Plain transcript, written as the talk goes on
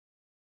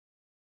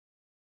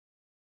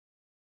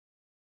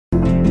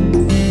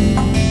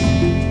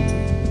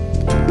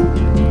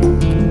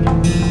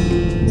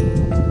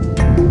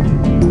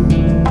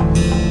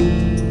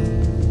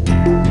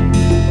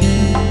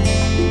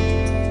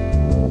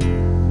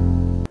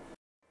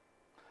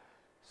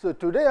So,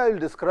 today I will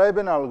describe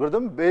an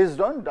algorithm based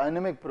on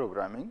dynamic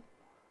programming.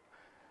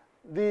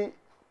 The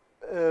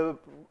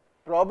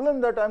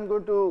problem that I am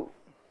going to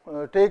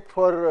take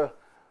for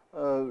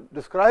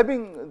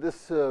describing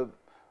this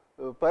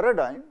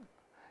paradigm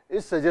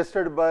is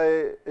suggested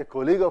by a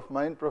colleague of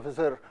mine,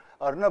 Professor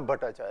Arnab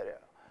Bhattacharya.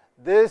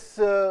 This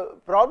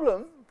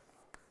problem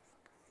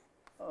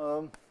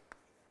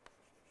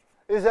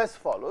is as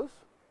follows.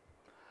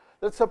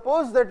 Let's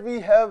suppose that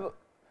we have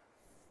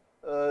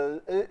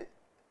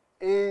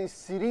a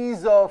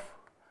series of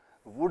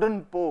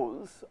wooden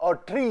poles or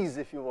trees,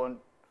 if you want,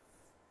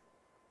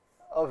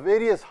 of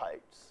various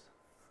heights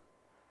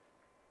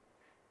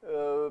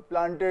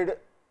planted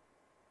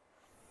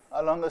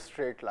along a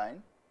straight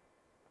line.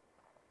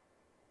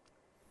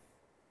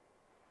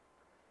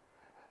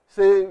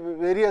 Say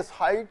various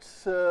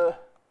heights are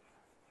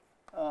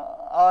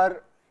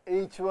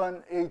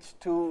h1,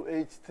 h2,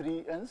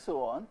 h3 and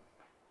so on.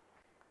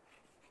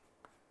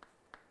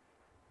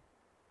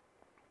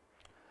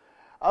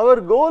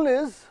 Our goal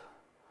is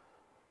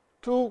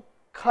to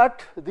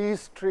cut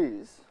these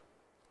trees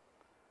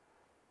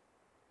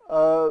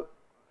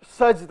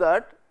such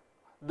that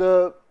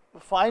the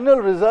final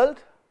result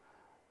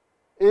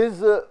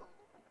is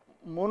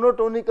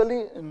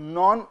monotonically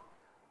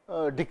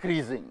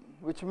non-decreasing,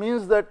 which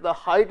means that the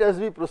height as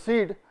we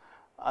proceed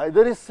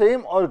either is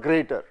same or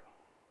greater.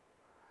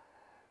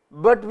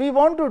 But we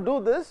want to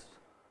do this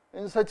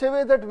in such a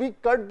way that we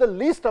cut the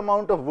least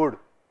amount of wood.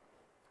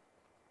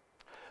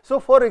 So,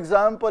 for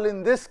example,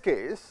 in this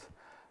case,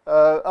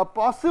 a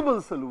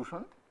possible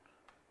solution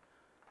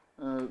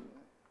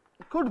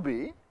could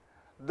be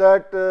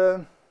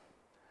that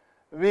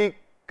we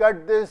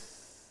cut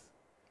this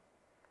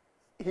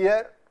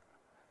here.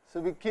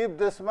 So, we keep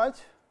this much,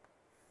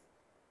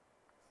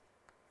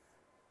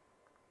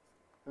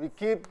 we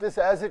keep this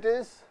as it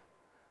is,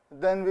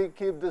 then we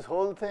keep this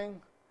whole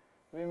thing,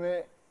 we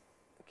may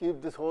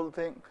keep this whole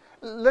thing.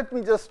 Let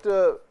me just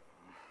to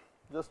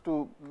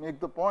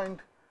make the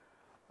point,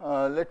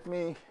 let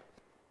me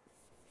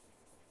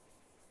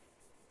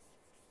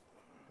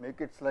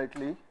make it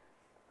slightly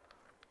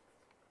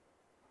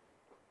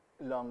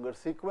longer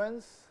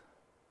sequence.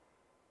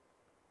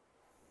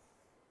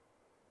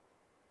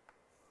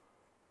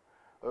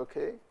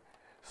 Okay.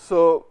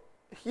 So,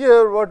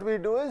 here what we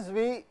do is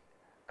we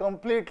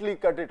completely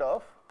cut it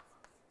off,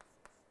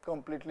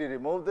 completely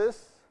remove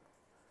this,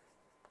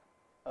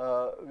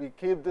 we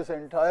keep this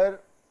entire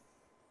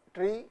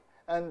tree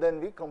and then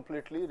we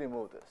completely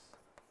remove this.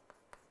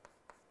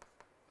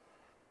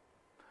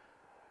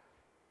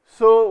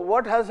 So,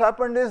 what has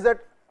happened is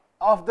that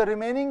of the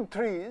remaining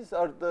trees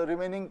or the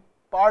remaining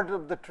part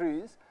of the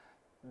trees,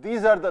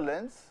 these are the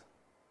lengths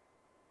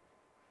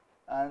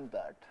and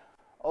that.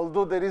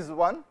 Although there is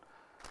one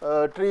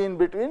tree in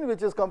between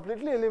which is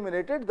completely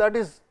eliminated, that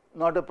is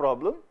not a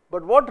problem,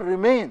 but what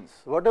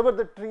remains, whatever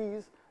the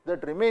trees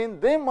that remain,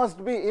 they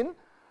must be in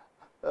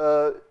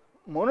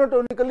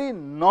monotonically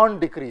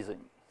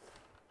non-decreasing.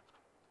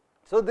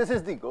 So, this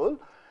is the goal,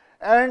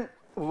 and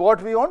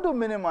what we want to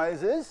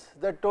minimize is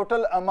the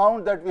total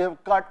amount that we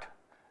have cut,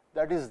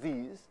 that is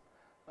these,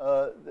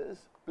 this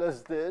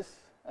plus this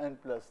and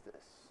plus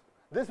this.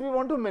 This we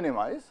want to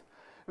minimize,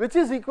 which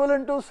is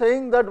equivalent to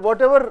saying that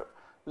whatever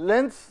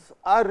lengths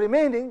are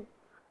remaining,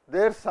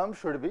 their sum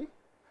should be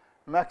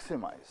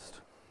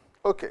maximized.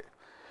 Okay.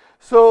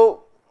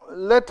 So,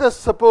 let us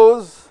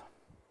suppose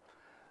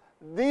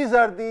these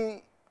are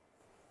the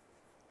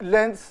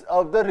lengths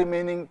of the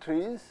remaining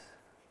trees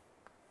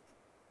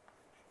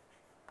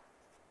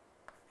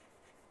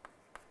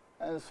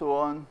and so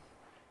on.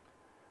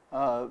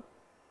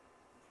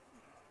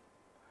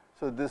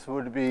 So, this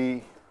would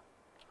be,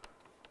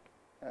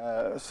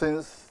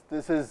 since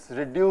this is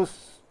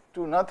reduced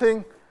to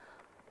nothing,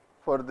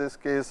 for this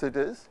case it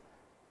is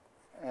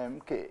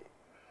mk,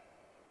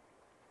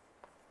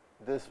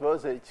 this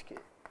was hk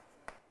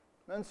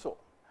and so on.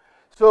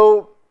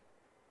 So,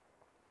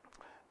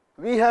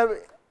 we have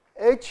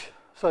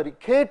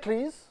k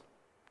trees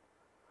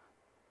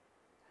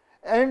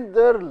and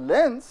their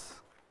lengths,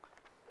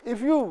 if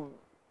you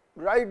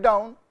write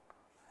down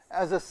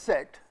as a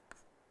set,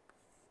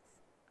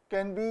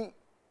 can be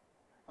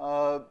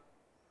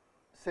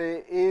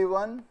say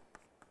A1,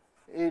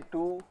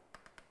 A2,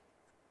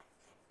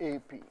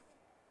 AP,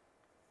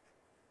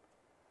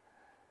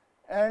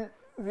 and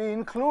we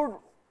include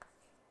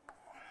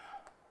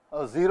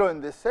a 0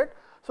 in this set.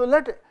 So,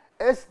 let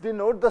S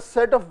denote the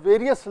set of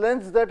various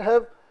lengths that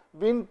have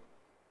been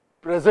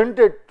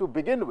presented to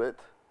begin with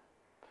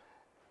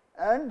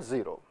and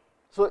 0.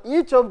 So,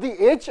 each of the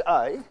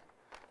HI,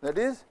 that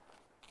is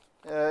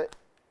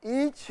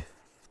each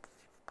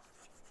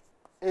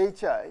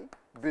HI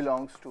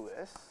belongs to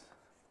S,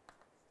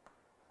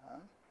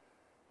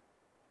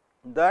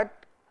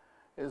 that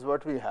is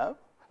what we have.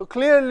 So,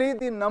 clearly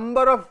the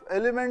number of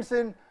elements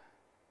in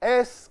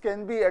S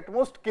can be at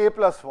most k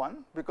plus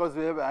 1, because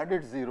we have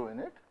added 0 in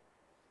it.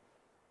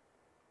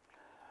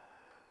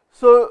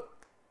 So,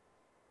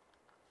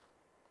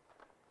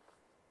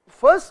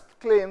 first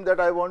claim that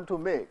I want to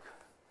make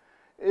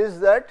is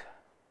that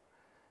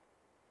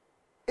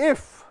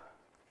if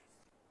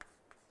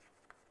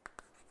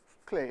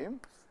claim,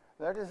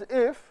 that is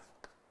if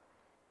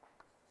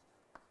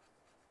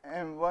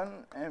M1,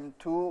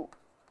 M2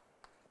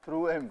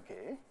 through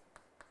Mk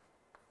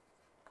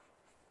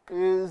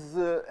is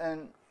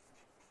an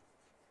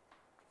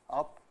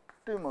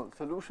optimal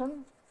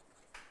solution,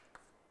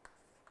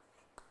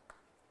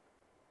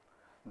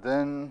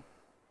 then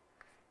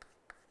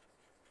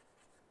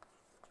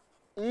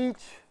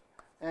each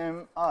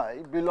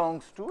Mi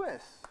belongs to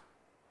S.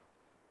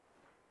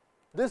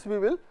 This we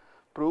will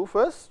prove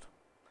first.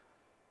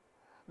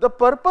 The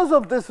purpose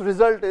of this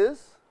result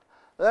is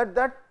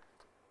that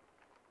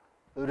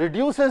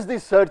reduces the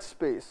search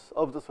space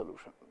of the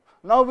solution.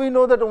 Now, we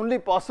know that only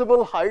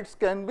possible heights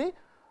can be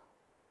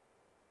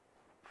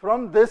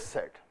from this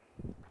set.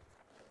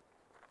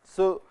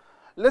 So,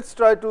 let us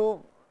try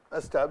to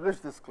establish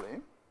this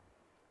claim.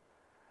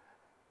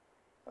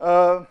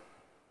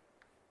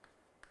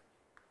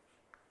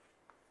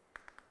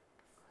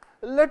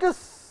 Let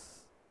us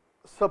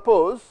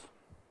suppose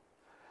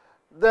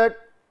that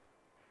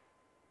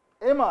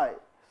Mi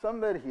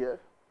somewhere here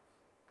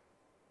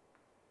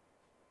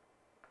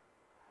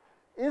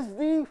is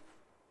the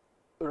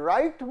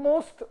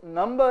rightmost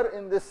number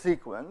in this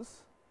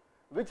sequence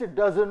which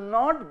does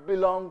not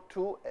belong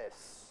to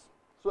S.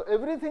 So,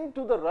 everything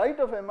to the right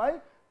of Mi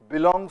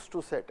belongs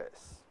to set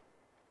S.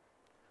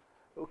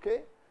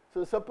 Okay.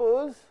 So,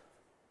 suppose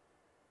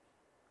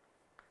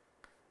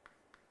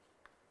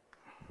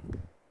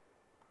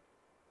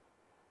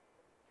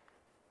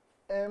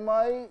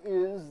Mi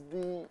is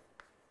the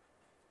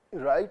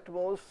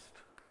rightmost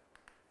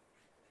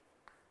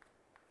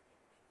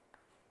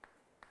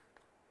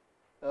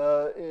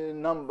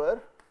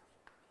number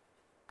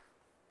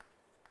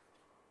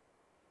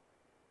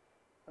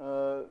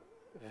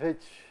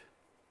which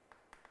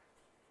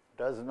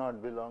does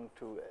not belong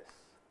to S,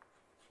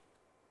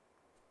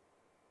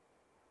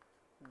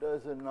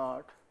 does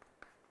not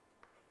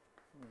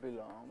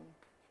belong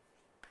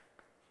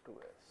to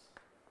S.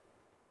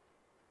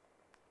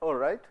 All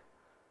right.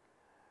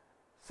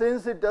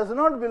 Since it does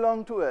not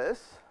belong to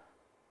S,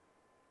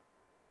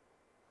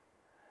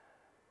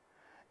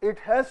 it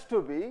has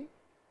to be,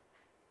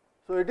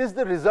 so it is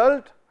the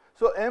result.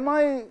 So,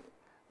 Mi,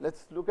 let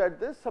us look at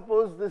this.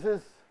 Suppose this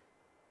is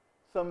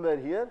somewhere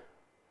here,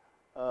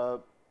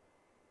 let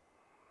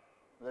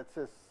us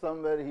say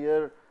somewhere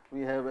here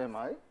we have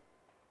Mi,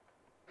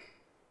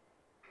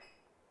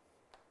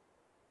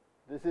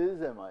 this is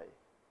Mi,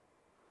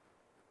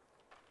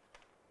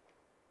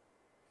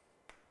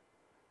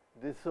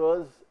 this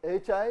was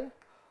Hi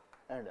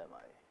and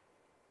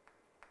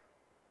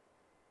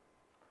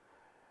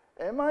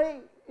Mi.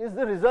 Mi is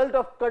the result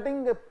of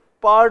cutting a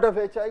part of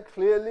Hi.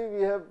 Clearly,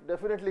 we have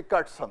definitely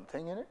cut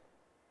something in it.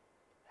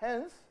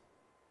 Hence,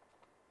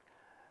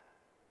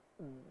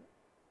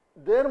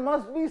 there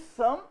must be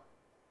some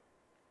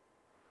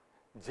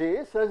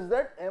j such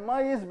that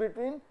Mi is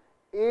between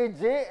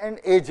Aj and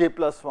Aj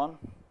plus 1,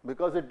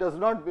 because it does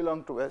not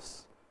belong to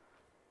S.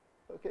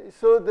 Okay.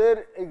 So,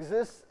 there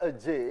exists a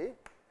j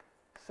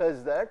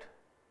such that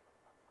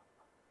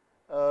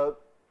Aj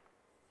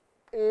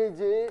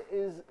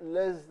is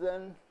less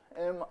than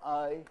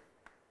Mi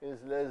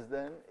is less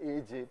than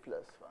Aj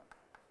plus 1.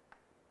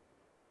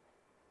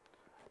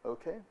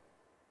 Okay.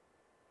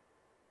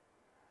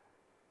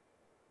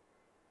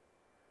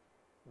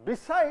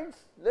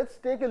 Besides, let us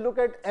take a look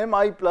at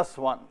Mi plus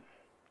 1.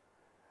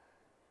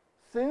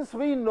 Since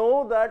we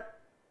know that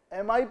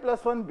Mi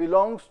plus 1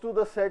 belongs to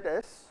the set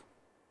S,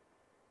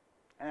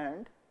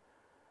 and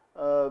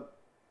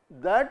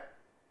that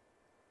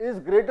is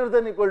greater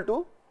than equal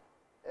to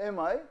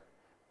Mi,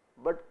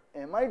 but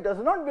Mi does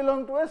not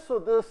belong to S, so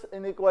this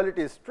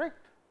inequality is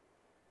strict.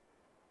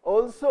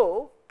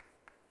 Also,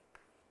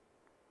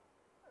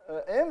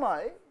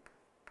 Mi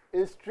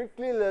is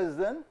strictly less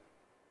than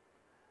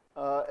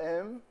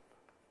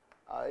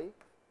Mi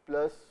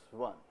plus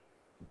 1.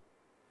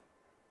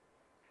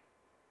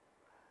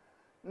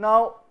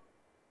 Now,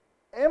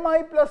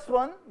 Mi plus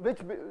 1,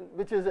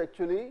 which is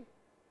actually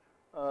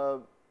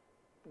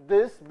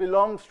this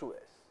belongs to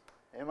S,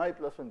 Mi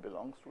plus 1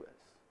 belongs to S.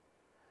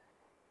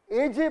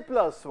 Aj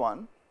plus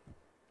 1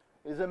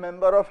 is a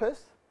member of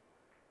S.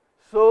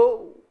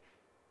 So,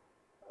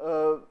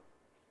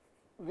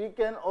 we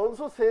can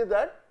also say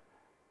that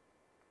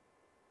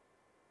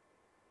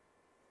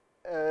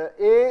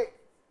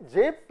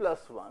Aj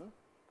plus 1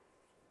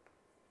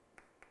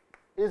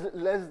 is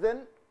less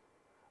than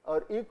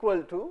or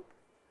equal to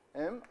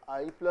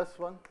Mi plus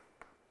 1,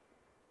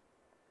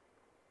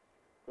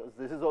 because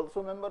this is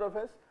also a member of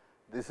S,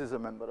 this is a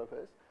member of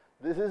S,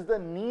 this is the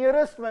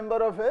nearest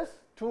member of S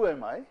to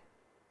Mi.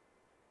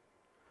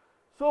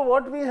 So,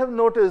 what we have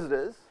noticed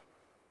is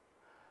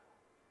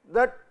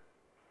that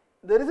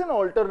there is an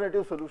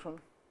alternative solution,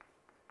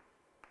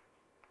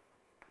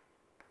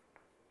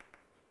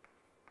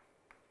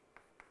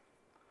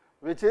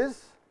 which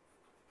is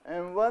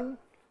M1,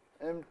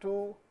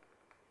 M2,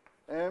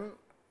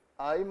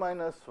 Mi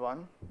minus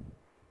 1.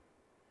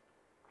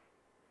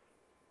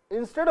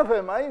 Instead of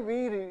Mi,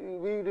 we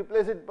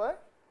replace it by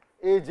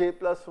aj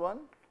plus 1,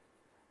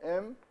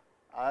 m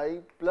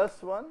I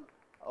plus 1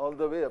 all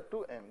the way up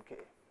to m k.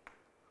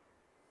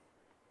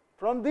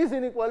 From these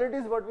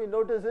inequalities, what we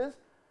notice is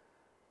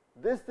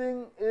this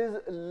thing is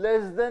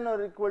less than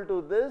or equal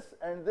to this,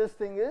 and this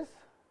thing is,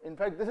 in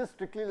fact, this is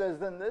strictly less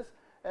than this,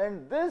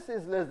 and this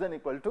is less than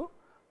equal to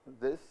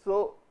this.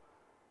 So,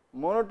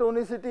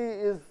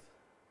 monotonicity is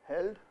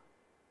held,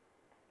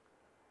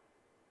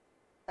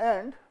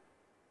 and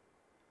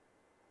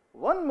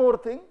one more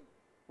thing,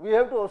 we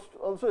have to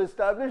also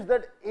establish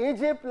that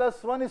aj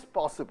plus 1 is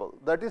possible.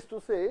 That is to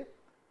say,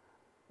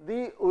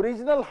 the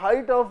original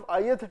height of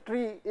ith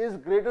tree is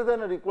greater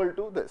than or equal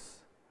to this,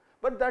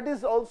 but that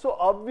is also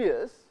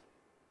obvious.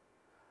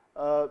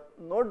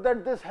 Note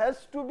that this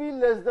has to be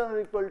less than or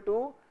equal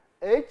to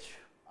h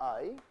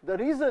I. The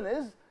reason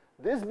is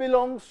this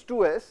belongs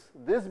to S,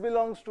 this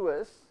belongs to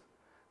S,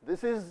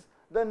 this is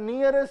the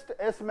nearest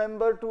S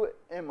member to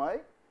mi,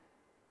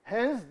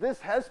 hence this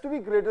has to be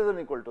greater than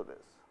or equal to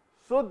this.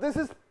 So, this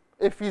is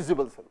a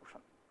feasible solution.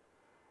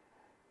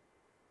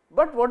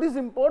 But what is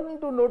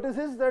important to notice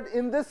is that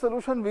in this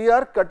solution we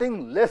are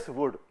cutting less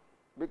wood,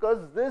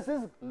 because this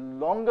is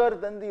longer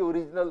than the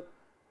original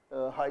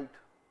height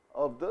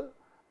of the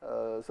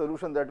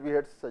solution that we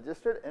had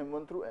suggested,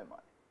 m1 through mi.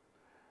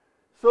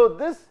 So,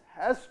 this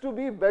has to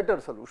be better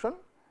solution,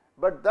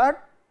 but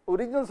that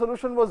original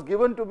solution was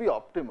given to be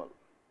optimal.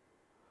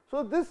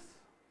 So, this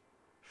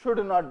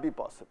should not be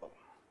possible.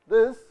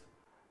 This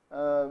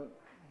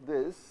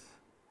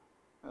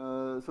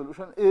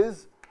solution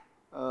is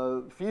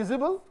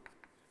feasible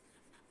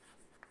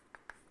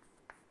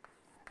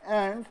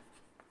and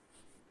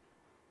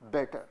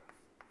better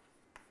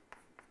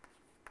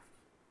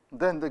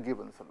than the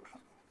given solution,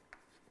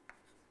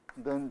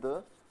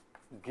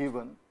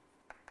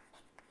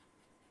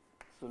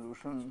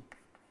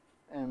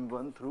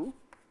 m1 through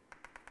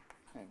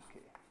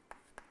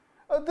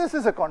mk. This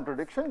is a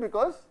contradiction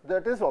because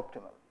that is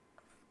optimal.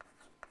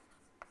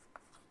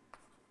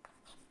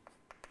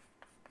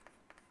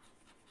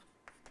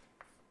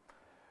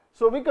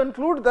 So, we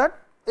conclude that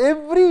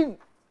every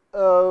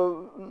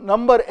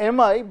number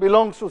mi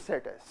belongs to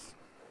set S.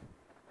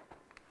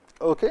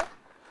 Okay.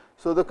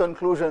 So, the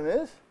conclusion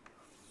is,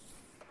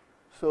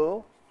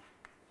 so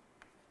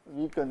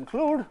we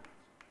conclude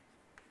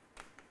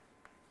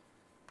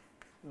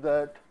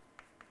that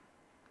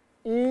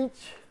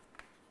each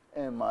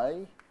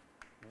mi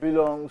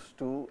belongs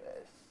to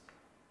S.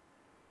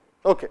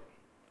 Okay.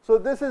 So,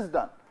 this is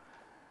done.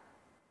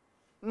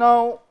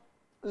 Now,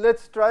 let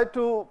us try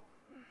to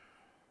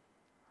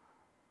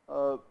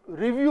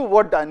review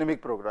what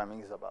dynamic programming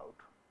is about.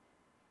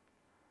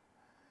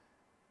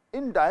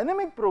 In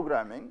dynamic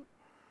programming,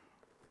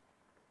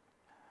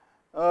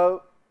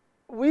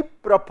 we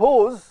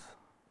propose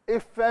a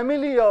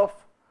family of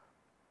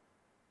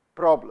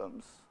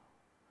problems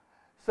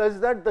such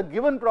that the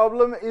given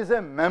problem is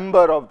a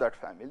member of that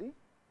family.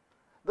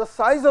 The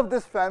size of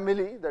this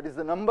family, that is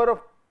the number of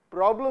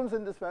problems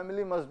in this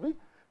family, must be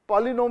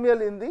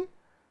polynomial in the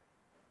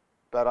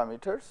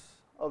parameters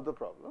of the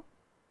problem.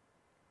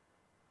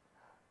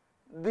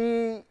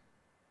 The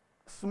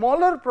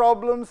smaller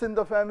problems in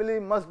the family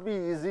must be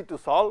easy to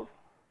solve,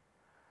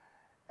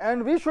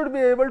 and we should be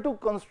able to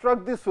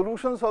construct the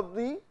solutions of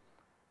the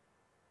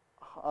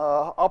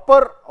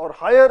upper or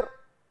higher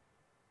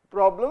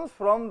problems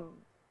from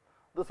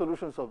the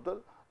solutions of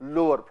the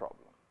lower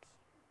problems.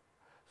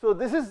 So,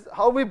 this is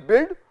how we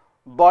build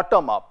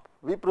bottom up.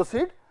 We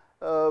proceed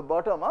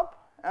bottom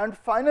up, and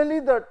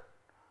finally, the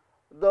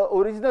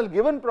original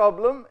given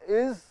problem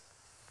is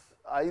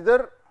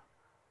either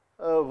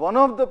one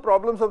of the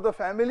problems of the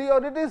family,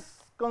 or it is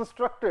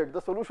constructed,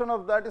 the solution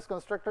of that is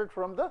constructed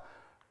from the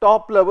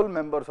top level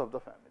members of the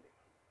family.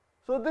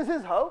 So, this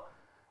is how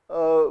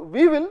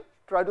we will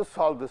try to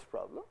solve this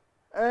problem,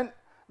 and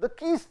the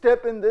key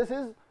step in this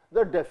is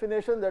the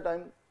definition that I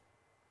am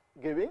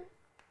giving.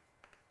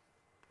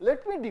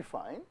 Let me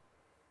define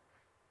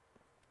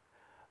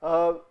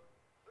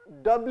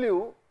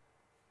W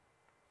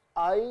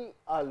I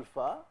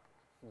alpha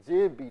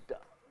j beta.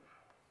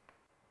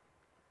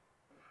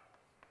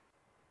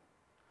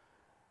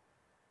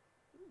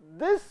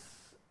 This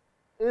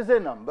is a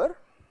number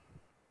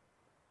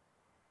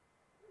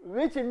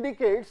which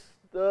indicates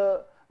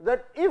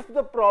that if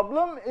the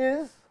problem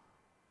is,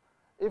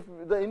 if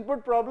the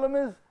input problem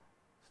is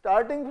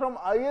starting from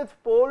ith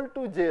pole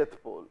to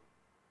jth pole,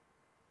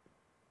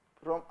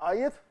 from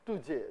ith to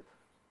jth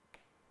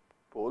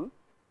pole,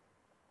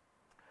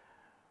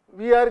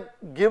 we are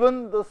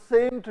given the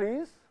same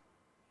trees,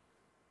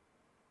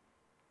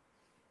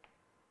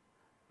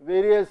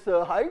 various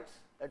heights,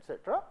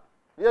 etc.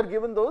 We are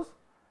given those,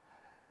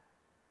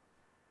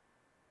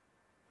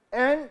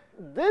 and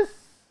this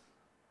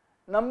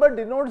number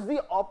denotes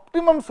the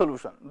optimum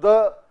solution,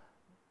 the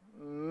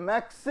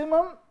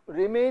maximum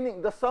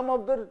remaining, the sum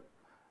of the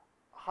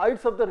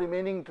heights of the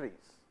remaining trees.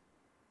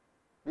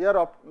 We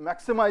are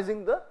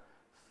maximizing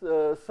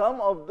the sum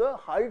of the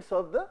heights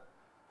of the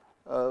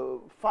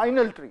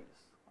final trees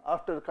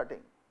after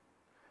cutting.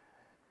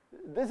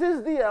 This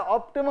is the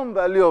optimum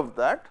value of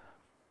that.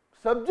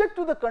 subject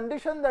to the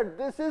condition that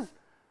this is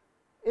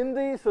in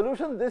the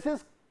solution, this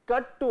is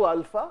cut to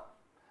alpha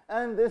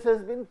and this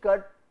has been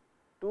cut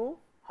to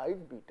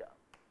height beta.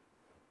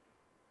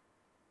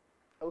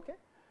 Okay.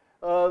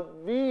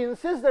 We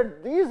insist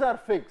that these are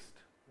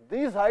fixed,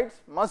 these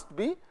heights must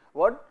be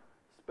what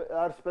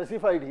are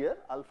specified here,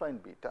 alpha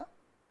and beta.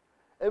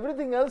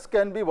 Everything else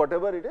can be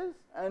whatever it is,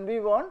 and we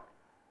want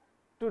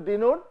to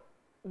denote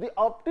the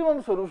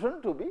optimum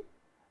solution to be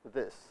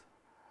this.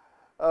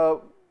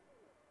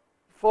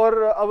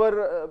 For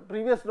our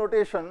previous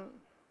notation,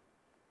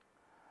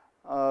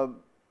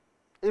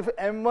 if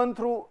M1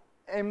 through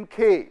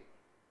Mk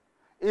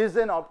is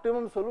an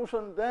optimum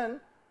solution, then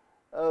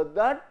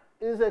that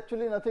is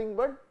actually nothing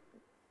but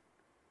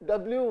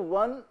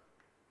W1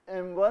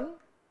 M1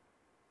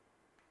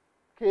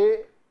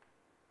 K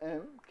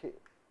Mk.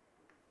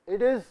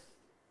 It is,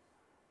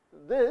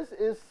 this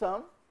is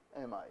some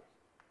Mi.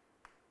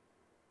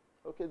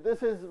 Okay,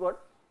 this is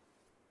what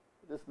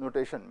this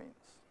notation means.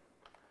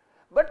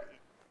 But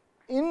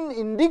in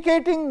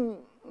indicating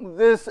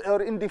this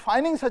or in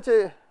defining such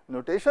a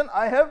notation,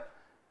 I have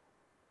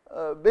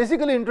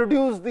basically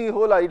introduced the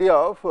whole idea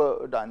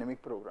of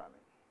dynamic programming.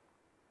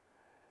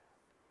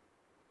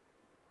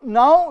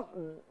 Now,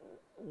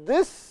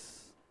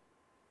 this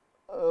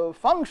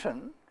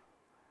function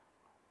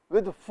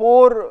with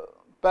 4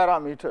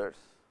 parameters,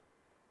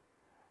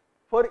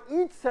 for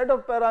each set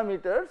of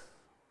parameters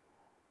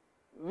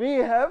we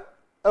have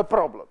a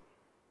problem.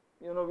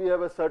 You know, we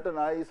have a certain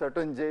I,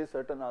 certain j,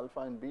 certain alpha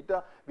and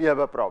beta, we have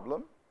a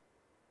problem.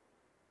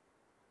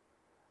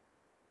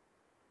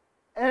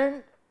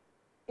 And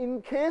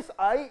in case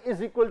I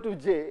is equal to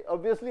j,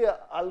 obviously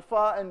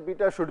alpha and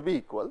beta should be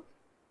equal.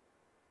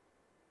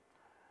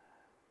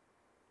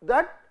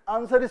 That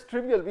answer is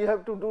trivial, we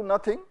have to do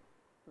nothing,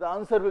 the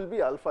answer will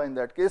be alpha in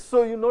that case.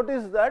 So, you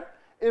notice that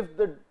if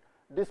the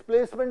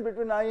displacement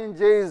between I and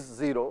j is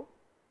 0,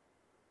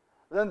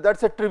 then that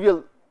is a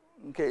trivial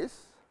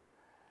case.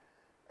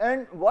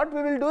 And what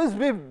we will do is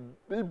we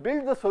will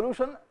build the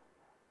solution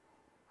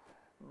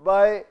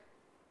by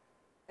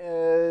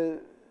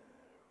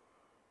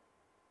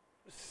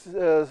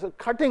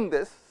cutting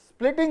this,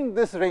 splitting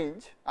this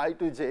range I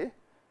to j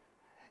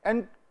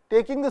and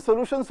taking the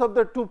solutions of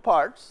the 2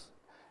 parts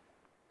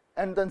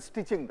and then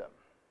stitching them.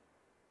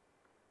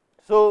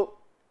 So,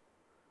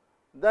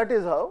 that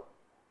is how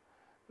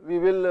we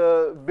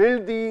will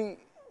build the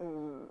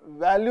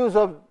values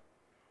of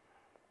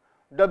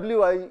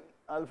Wi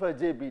alpha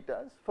j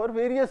betas for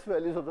various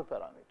values of the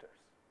parameters.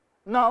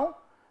 Now,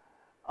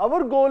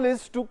 our goal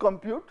is to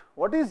compute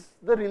what is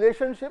the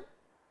relationship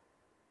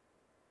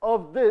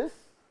of this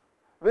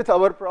with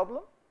our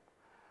problem.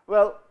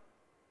 Well,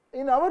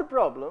 in our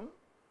problem,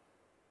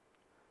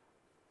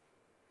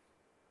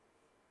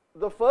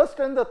 the first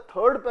and the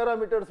third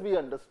parameters we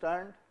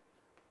understand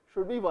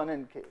should be 1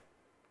 and k.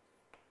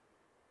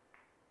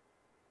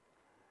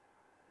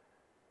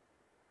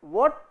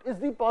 What is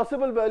the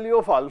possible value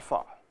of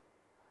alpha?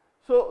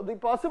 So, the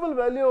possible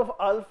value of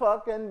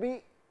alpha can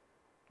be,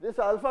 this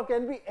alpha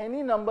can be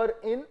any number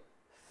in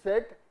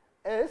set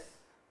S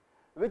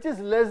which is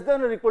less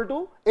than or equal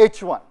to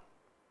H1.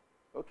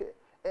 Okay.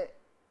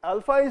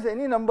 Alpha is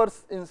any number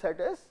in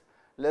set S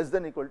less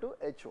than or equal to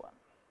H1,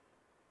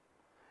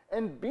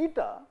 and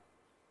beta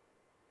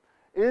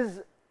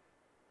is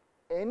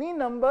any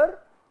number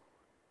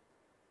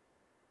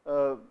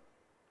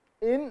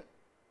in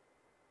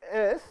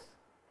S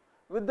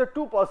with the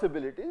 2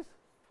 possibilities.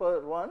 For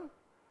one,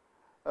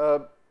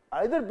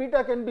 either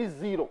beta can be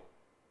 0,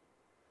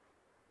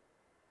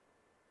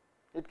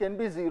 it can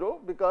be 0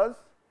 because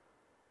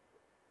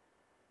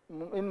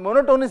in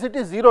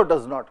monotonicity 0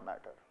 does not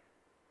matter,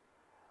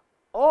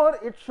 or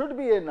it should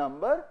be a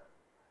number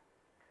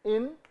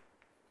in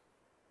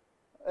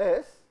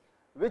S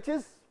which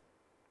is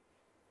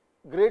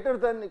greater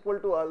than equal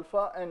to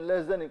alpha and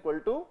less than equal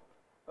to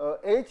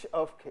h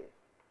of k,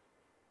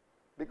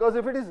 because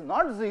if it is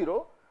not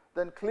 0,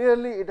 then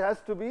clearly it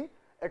has to be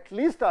at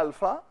least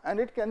alpha and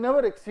it can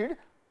never exceed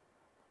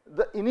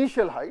the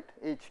initial height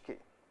hk.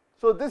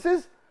 So, this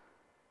is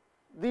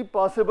the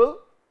possible,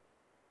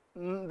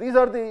 these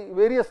are the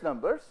various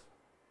numbers,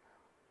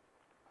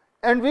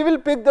 and we will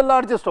pick the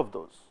largest of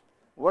those.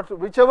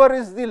 Whichever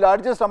is the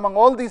largest among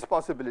all these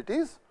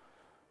possibilities,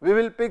 we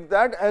will pick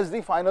that as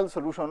the final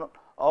solution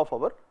of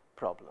our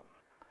problem.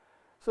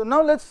 So,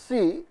 now let us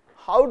see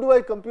how do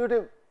I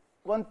compute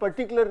one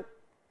particular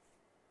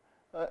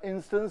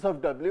instance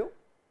of W,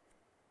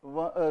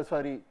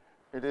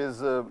 it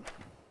is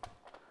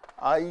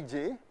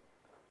ij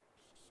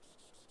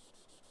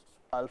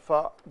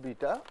alpha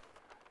beta.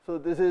 So,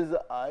 this is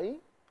I,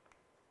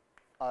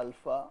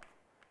 alpha,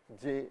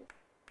 j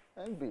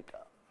and beta.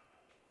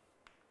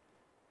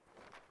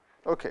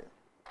 Okay.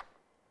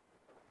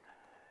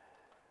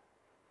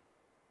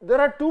 There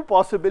are 2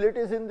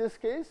 possibilities in this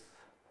case.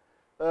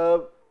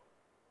 The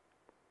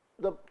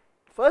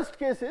first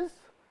case is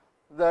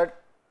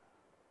that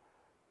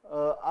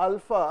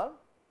alpha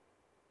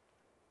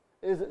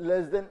is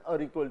less than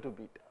or equal to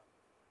beta.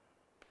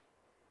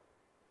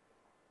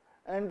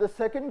 and the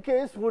second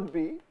case would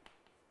be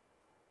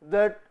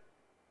that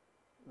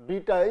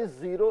beta is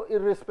 0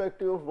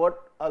 irrespective of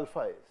what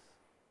alpha is.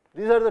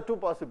 These are the two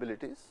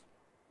possibilities.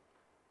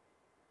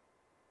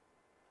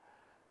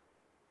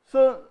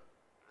 So,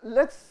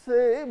 let us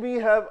say we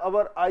have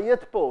our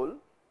ith pole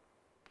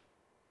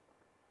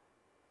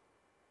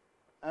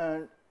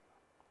and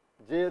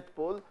jth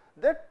pole,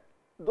 that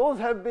those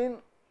have been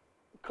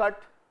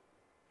cut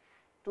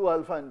to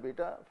alpha and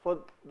beta. For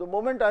the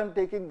moment I am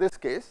taking this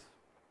case.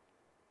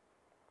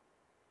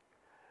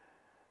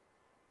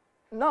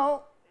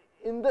 Now,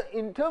 in the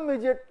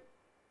intermediate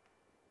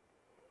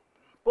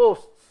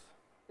posts,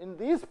 in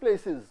these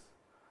places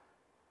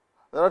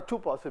there are two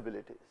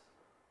possibilities,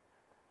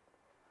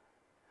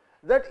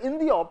 that in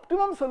the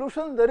optimum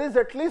solution there is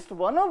at least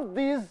one of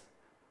these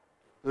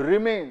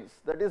remains,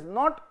 that is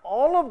not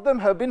all of them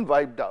have been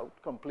wiped out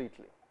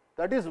completely.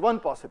 That is one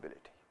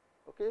possibility.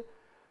 Okay.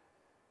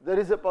 There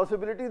is a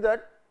possibility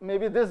that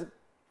maybe this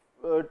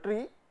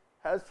tree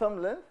has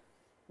some length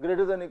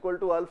greater than equal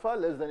to alpha,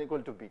 less than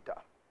equal to beta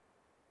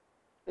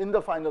in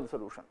the final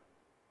solution.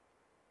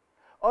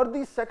 Or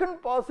the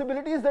second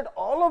possibility is that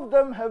all of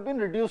them have been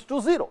reduced to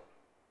 0,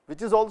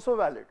 which is also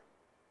valid.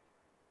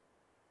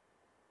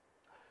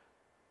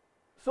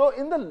 So,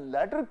 in the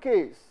latter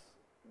case,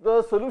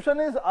 the solution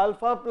is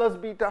alpha plus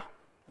beta,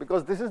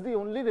 because this is the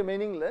only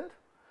remaining length.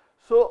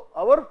 So,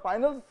 our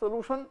final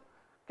solution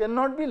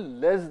cannot be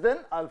less than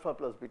alpha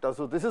plus beta.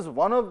 So, this is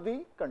one of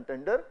the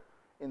contender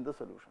in the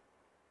solution.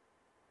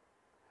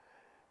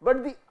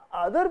 But the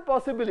other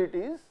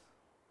possibilities,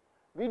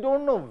 we do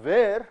not know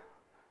where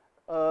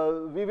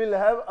we will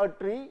have a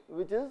tree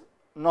which is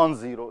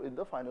non-zero in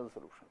the final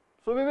solution.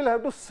 So, we will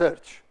have to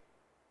search.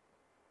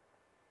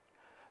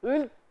 We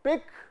will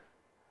pick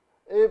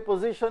a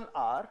position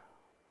R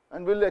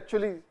and we will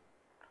actually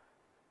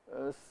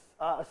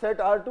set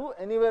R to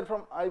anywhere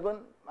from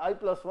I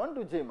plus 1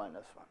 to j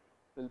minus 1.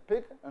 We will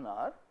pick an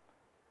R,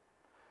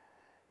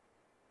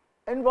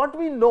 and what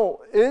we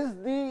know is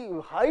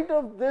the height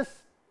of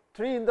this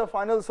tree in the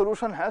final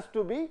solution has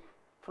to be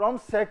from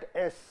set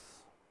S.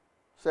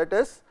 Set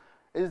S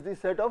is the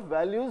set of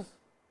values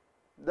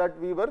that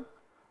we were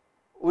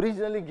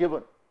originally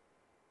given.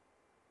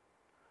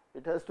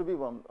 It has to be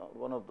one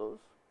of those.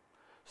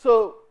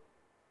 So,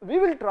 we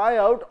will try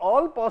out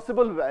all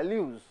possible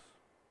values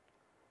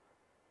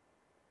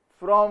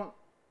from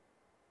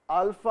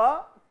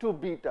alpha to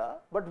beta,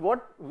 but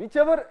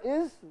whichever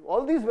is,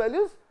 all these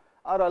values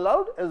are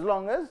allowed as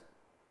long as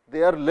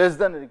they are less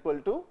than or equal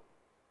to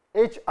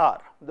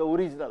HR, the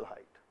original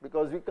height,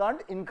 because we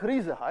can't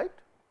increase the height.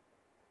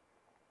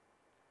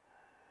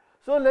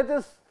 So, let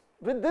us,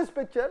 with this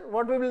picture,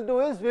 what we will do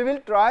is we will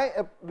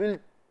we will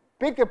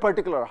pick a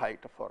particular height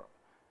for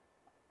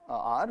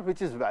R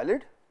which is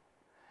valid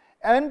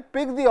and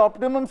pick the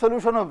optimum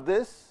solution of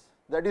this,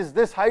 that is,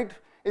 this height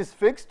is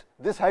fixed,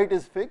 this height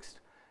is fixed,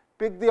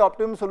 pick the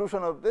optimum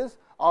solution of this,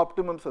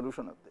 optimum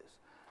solution of this.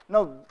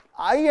 Now,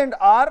 I and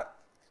R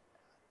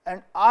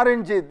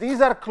and J, these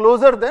are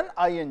closer than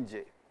I and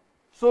J.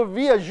 So,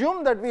 we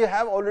assume that we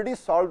have already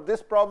solved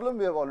this problem,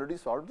 we have already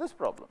solved this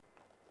problem.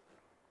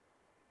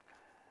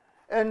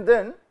 And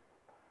then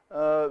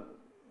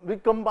we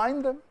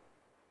combine them.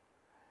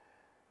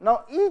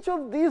 Now, each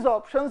of these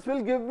options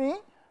will give me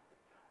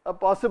a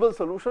possible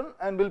solution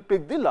and will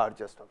pick the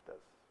largest of them.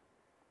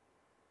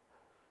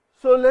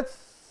 So, let us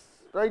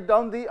write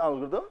down the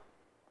algorithm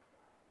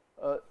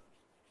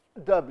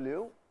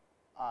W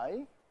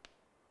I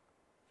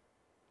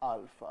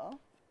alpha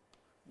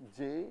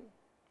j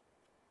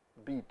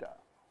beta.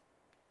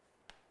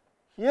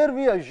 Here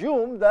we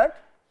assume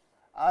that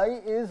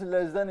I is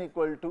less than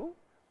equal to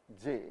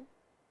j,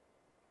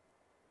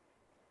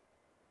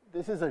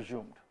 this is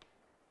assumed,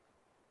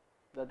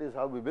 that is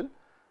how we will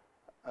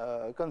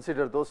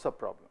consider those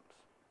subproblems.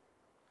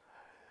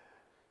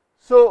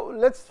 So,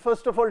 let us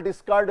first of all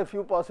discard a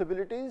few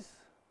possibilities.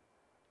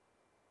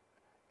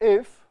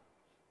 If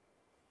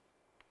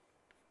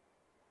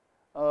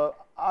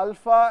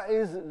alpha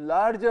is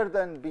larger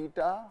than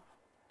beta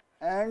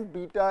and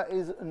beta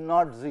is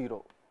not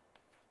 0,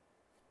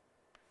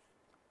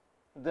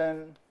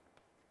 then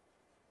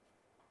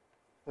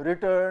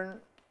return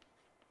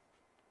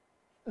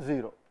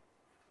 0,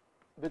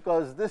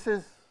 because this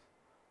is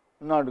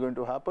not going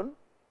to happen.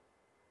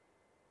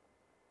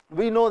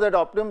 We know that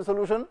optimum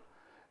solution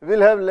will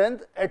have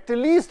length at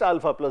least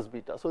alpha plus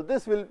beta. So,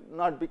 this will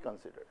not be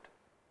considered.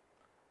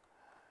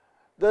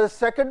 The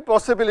second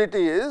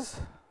possibility is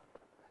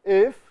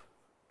if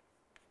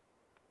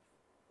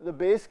the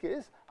base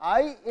case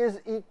I is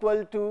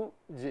equal to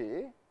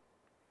j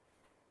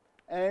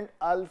and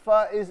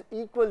alpha is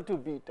equal to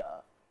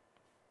beta,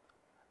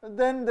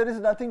 then there is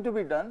nothing to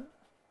be done,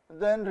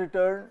 then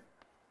return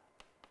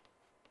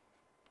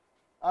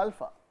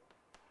alpha.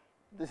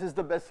 This is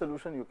the best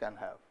solution you can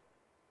have.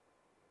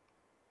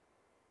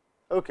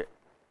 Okay.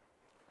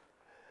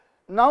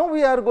 Now,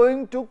 we are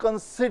going to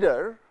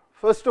consider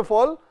first of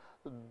all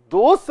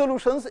those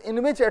solutions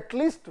in which at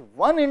least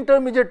one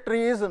intermediate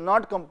tree is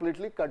not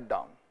completely cut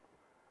down.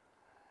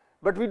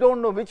 but we do not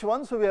know which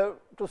one. So, we have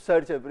to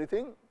search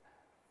everything.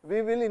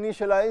 We will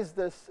initialize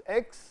this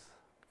x,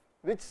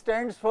 which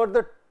stands for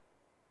the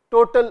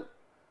total,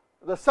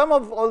 the sum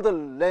of all the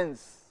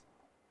lengths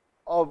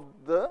of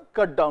the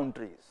cut down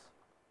trees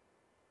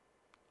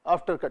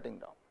after cutting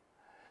down.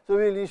 So,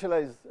 we will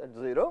initialize at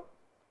 0,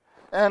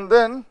 and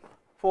then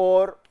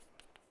for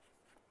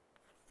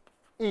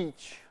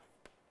each.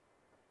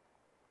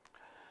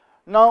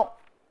 Now,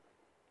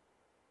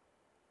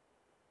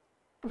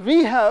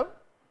 we have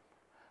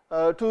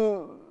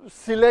to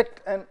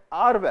select an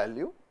r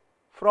value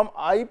from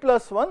I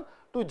plus 1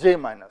 to j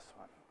minus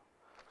 1.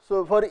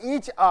 So, for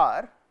each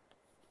r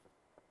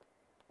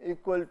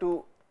equal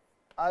to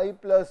I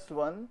plus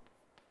 1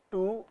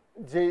 to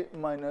j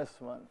minus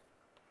 1.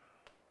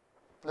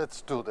 Let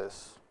us do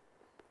this.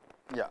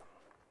 Yeah.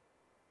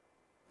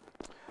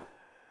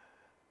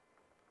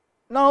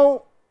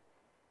 Now,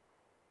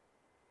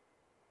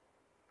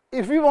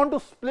 if we want to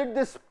split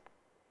this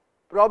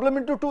problem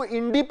into two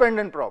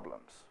independent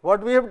problems,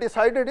 what we have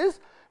decided is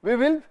we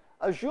will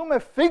assume a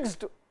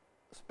fixed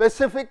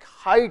specific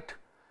height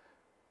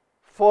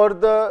for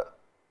the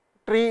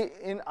tree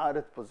in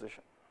rth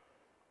position,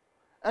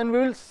 and we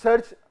will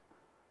search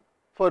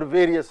for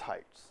various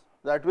heights.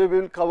 That way,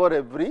 we will cover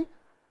every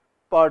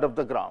part of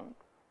the ground.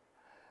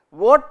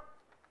 What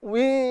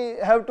we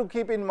have to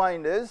keep in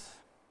mind is,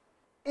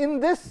 in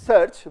this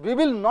search, we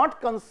will not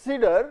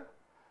consider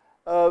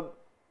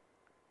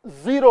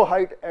 0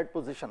 height at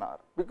position r,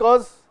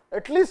 because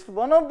at least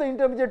one of the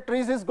intermediate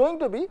trees is going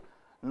to be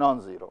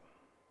non-zero.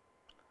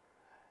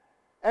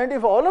 And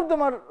if all of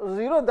them are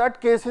 0, that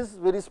case is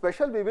very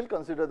special, we will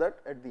consider that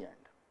at the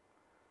end.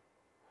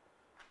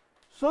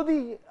 So,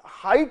 the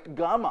height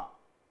gamma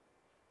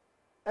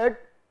at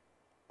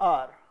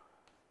r,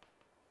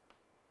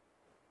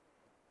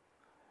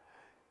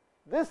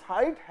 this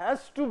height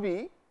has to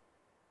be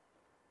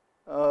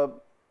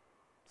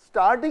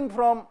starting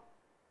from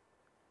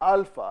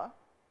alpha,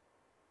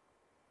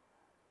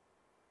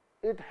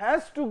 it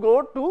has to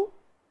go to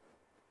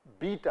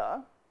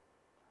beta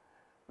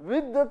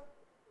with the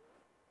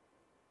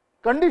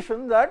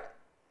condition that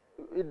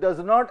it does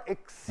not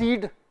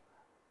exceed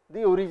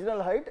the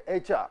original height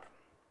HR.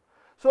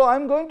 So, I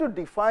am going to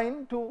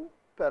define two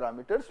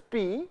parameters,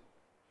 P,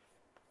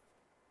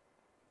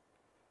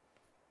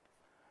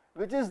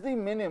 which is the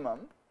minimum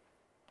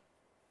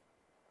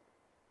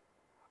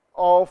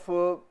of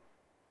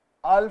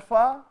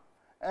alpha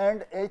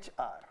and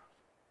HR,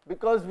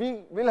 because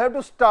we will have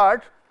to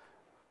start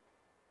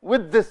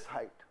with this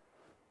height.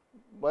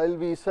 While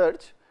we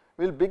search,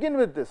 we will begin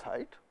with this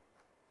height,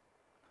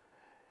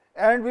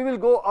 and we will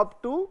go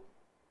up to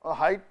a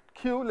height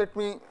q. Let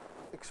me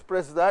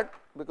express that,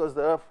 because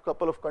there are a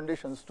couple of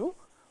conditions to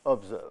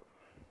observe.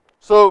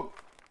 So,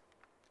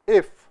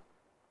 if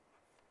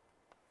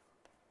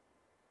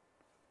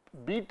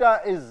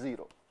beta is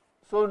 0,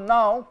 so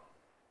now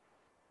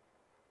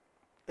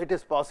it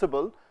is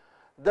possible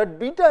that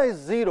beta is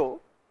 0,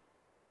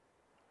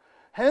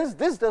 hence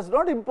this does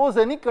not impose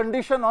any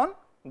condition on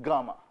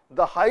gamma,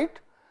 the height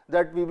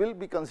that we will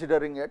be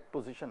considering at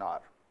position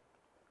r.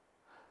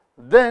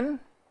 Then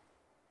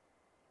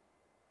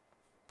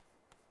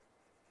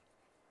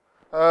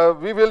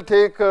we will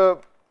take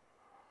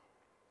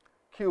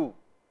q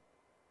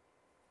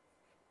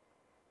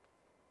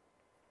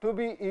to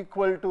be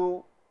equal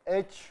to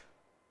h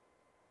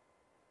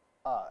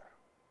r,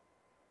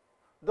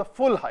 the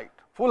full height.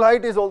 Full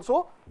height is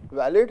also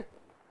valid,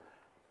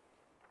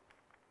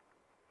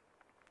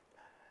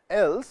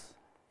 else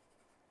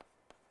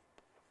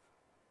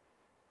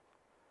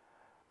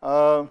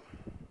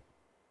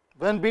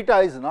when beta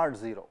is not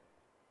 0.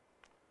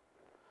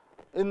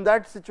 In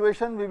that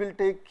situation, we will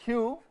take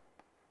q,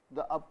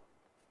 the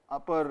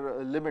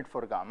upper limit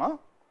for gamma,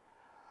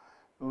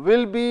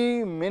 will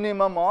be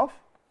minimum of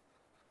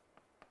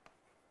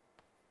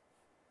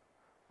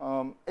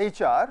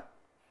HR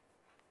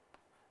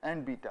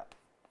and beta.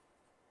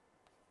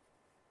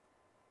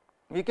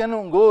 We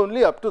can go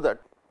only up to that.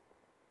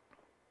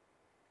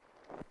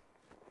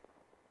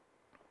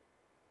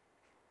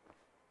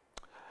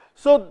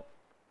 So,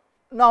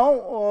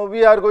 now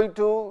we are going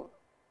to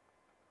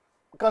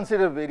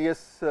consider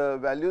various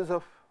values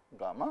of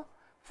gamma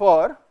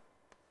for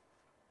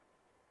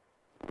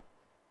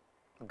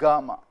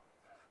gamma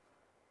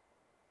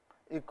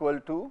equal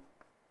to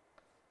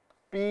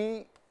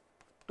P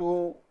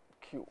to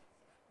Q.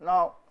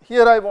 Now,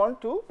 here I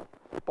want to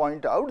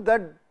point out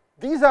that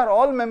these are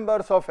all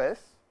members of S,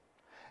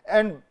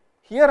 and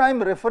here I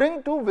am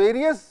referring to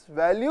various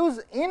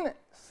values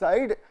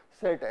inside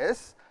set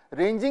S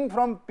ranging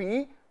from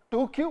P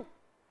to Q,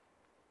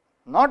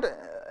 not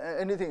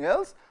anything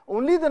else,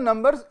 only the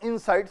numbers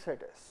inside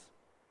set S.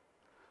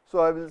 So,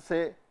 I will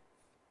say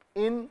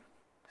in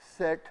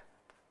set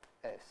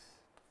S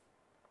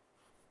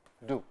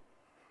do.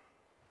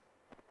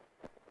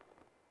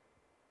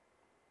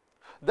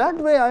 That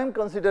way I am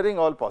considering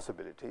all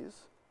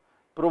possibilities,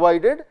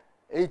 provided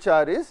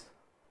HR is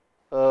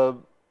the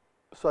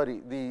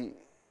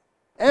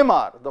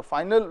MR, the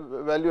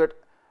final value at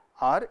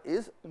R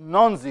is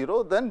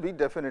non-zero, then we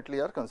definitely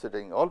are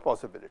considering all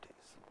possibilities.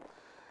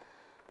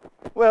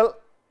 Well,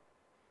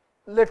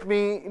 let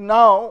me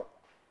now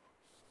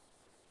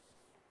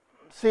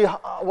see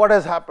what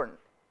has happened.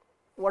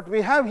 What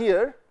we have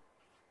here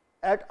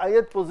at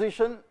ith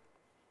position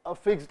a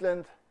fixed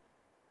length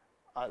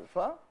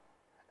alpha,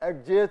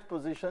 at jth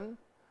position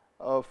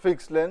a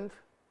fixed length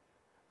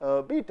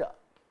beta,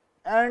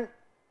 and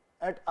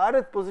at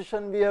rth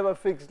position we have a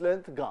fixed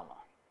length gamma.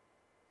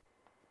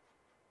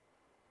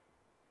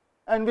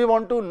 And we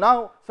want to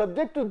now,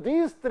 subject to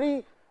these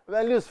three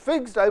values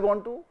fixed, I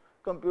want to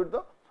compute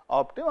the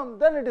optimum.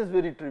 Then it is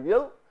very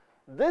trivial.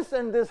 This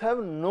and this have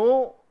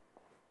no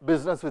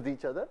business with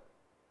each other,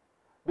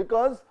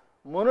 because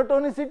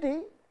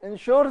monotonicity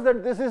ensures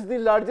that this is the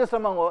largest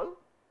among all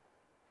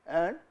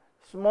and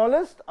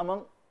smallest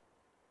among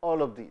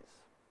all of these.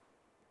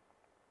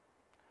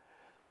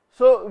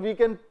 So, we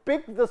can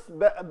pick the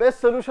best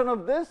solution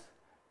of this,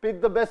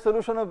 pick the best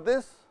solution of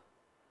this,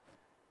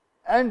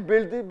 and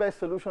build the best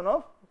solution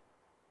of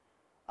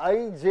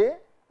I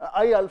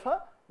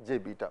alpha j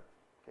beta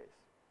case.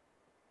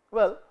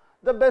 Well,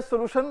 the best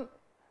solution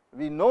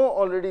we know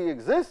already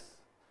exists.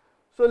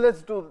 So, let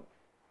us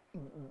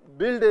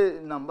build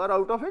a number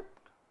out of it.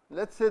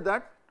 Let us say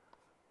that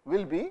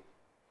will be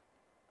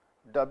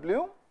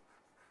W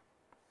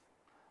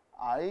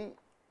I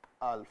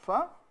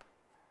alpha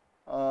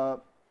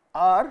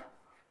R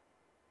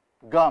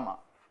gamma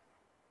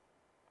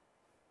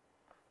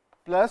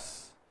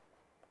plus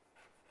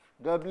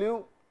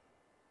W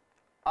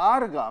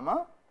R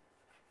gamma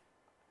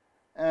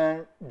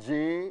and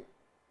J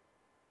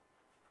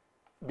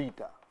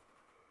beta.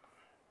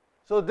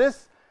 So,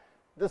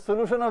 the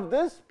solution of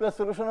this plus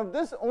solution of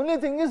this, only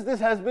thing is this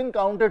has been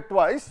counted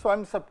twice. So, I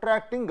am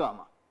subtracting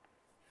gamma.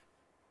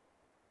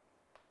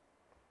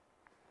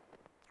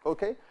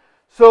 Okay.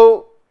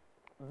 So,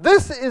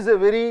 this is a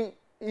very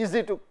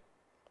easy to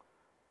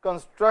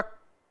construct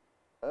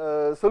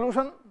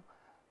solution.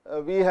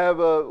 We have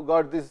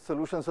got these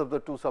solutions of the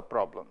two sub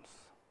problems.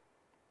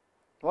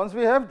 Once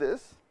we have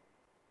this,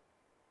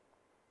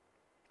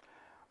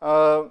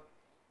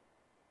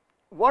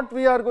 what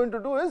we are going to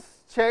do is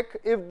check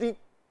if the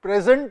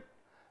present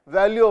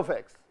value of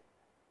x,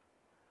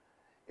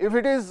 if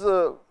it is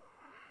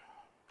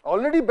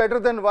already better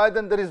than y,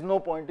 then there is no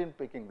point in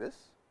picking this.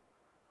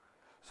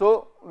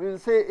 So, we will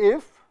say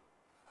if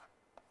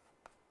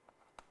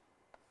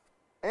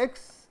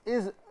x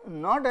is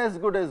not as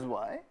good as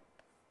y,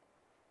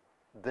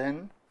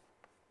 then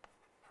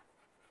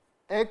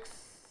x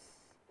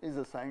is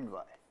assigned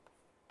y.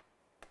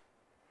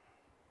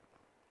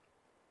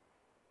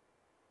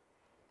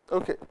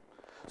 Okay.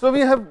 So, we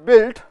have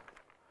built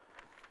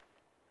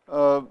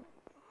the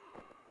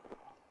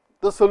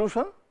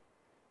solution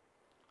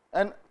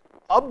and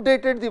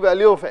updated the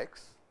value of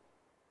x.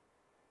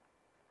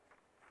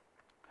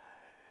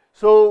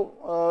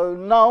 So,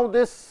 now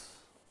this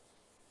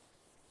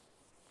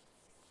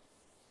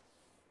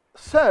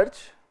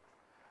search,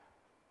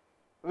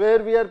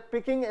 where we are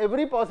picking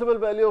every possible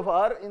value of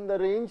r in the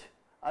range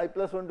I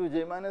plus 1 to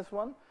j minus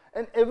 1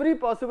 and every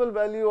possible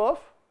value of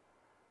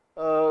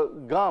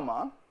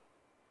gamma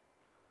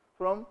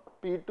from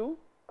p to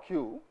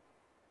q,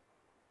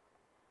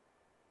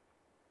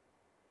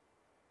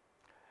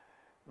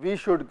 we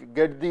should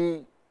get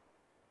the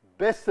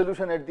best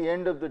solution at the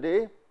end of the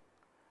day,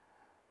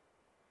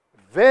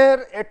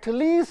 where at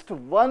least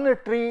one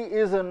tree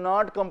is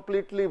not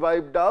completely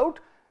wiped out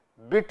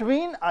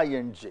between I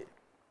and j.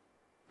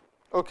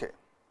 Okay.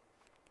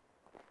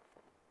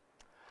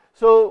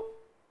 So,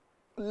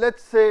 let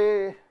us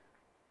say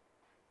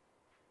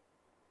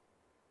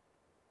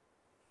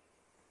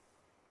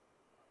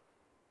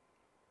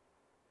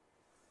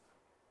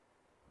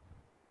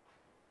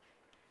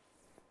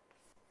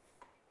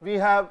we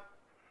have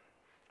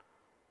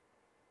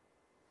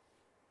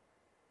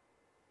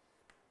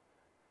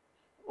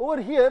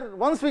over here,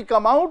 once we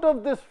come out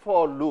of this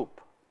for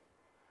loop,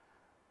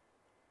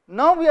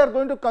 now we are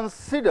going to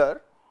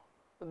consider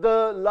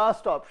the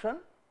last option,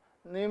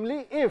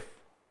 namely if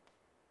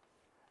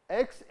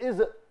x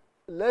is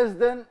less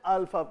than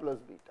alpha plus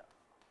beta.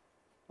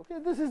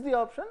 Okay, this is the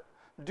option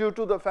due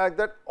to the fact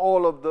that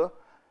all of the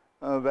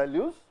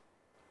values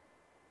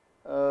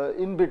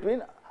in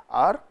between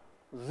are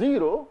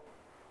 0,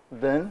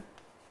 then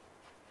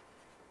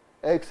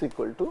x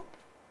equal to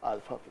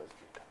alpha plus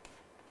beta.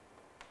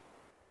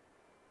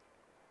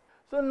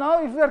 So,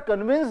 now if we are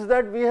convinced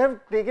that we have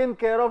taken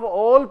care of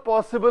all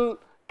possible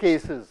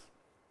cases,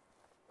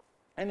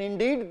 and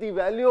indeed the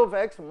value of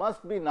x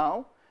must be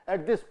now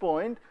at this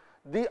point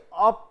the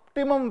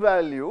optimum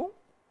value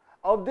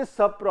of this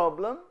sub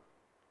problem,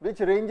 which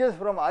ranges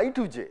from I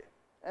to j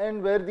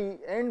and where the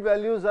end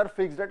values are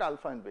fixed at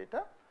alpha and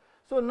beta.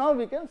 So, now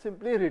we can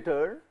simply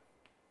return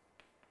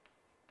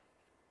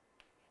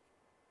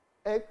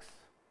x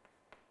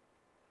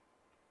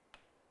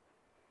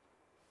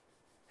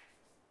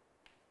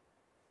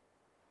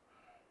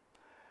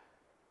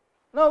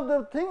now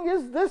the thing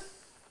is, this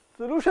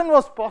solution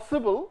was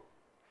possible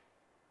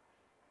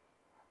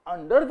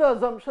under the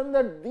assumption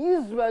that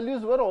these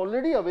values were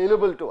already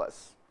available to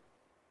us.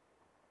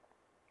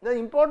 The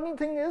important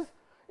thing is,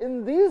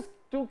 in these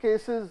two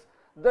cases,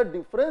 the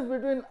difference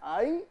between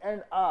I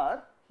and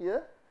R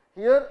here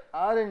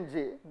R and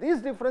J,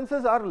 these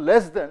differences are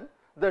less than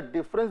the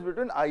difference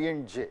between I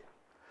and J.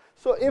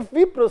 So, if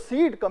we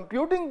proceed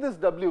computing this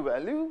W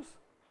values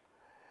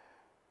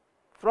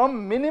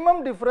from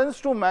minimum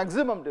difference to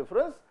maximum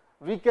difference,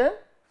 we can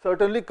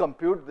certainly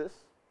compute this,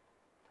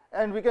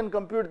 and we can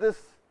compute this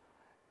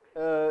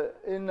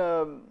in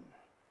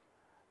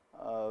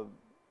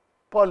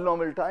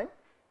polynomial time.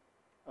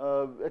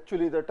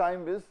 Actually, the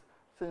time is,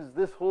 since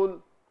this whole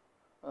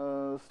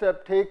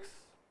step takes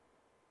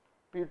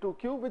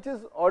P2Q, which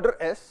is order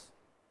S,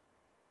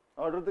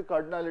 order the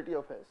cardinality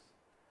of S,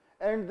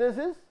 and this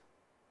is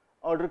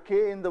order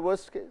K in the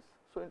worst case.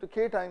 So, into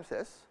K times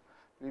S,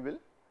 we will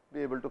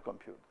be able to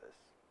compute this.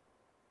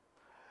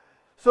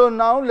 So,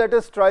 now let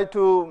us try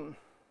to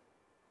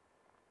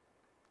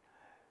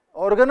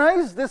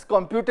organize this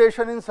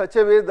computation in such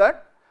a way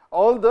that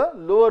all the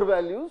lower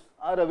values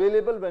are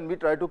available when we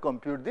try to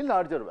compute the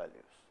larger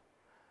values.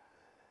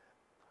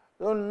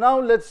 So, now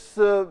let us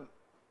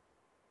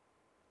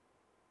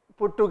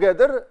put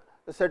together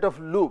a set of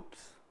loops.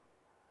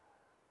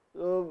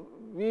 So,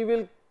 we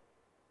will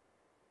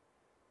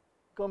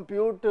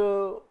compute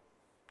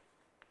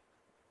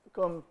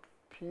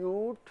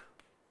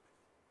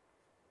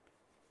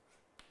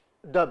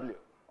W,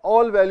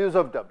 all values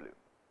of W.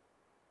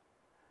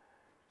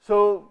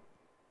 So,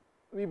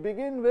 we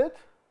begin with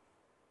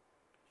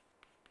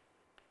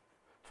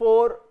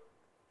for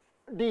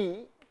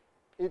D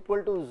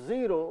equal to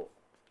 0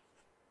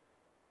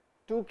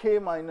 to K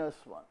minus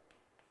 1.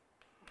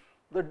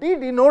 The D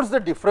denotes the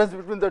difference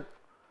between the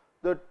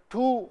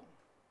two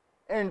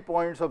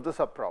endpoints of the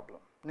subproblem,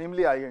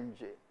 namely I and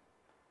J.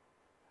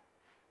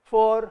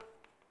 For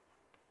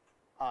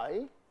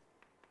I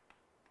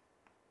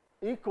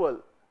equal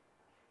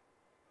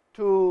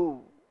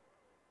to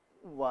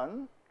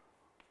 1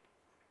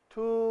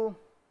 to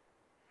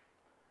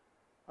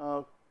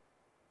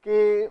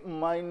K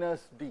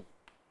minus D.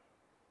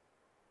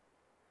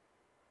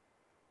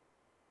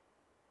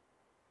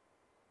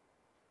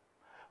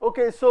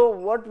 Okay, so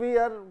what we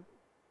are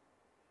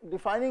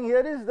defining here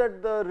is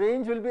that the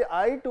range will be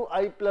I to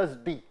I plus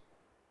D,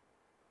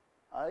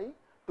 I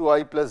to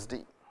I plus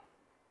D.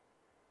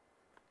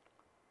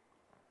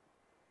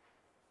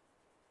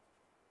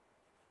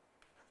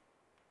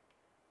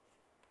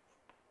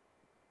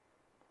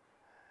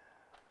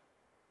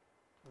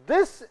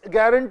 This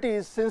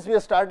guarantees, since we are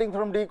starting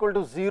from D equal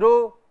to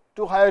 0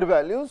 to higher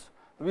values,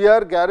 we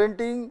are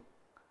guaranteeing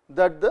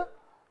that the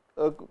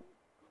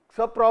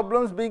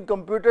subproblems being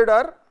computed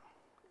are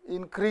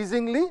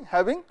increasingly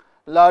having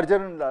larger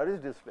and larger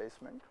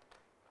displacement.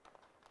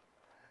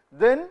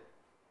 Then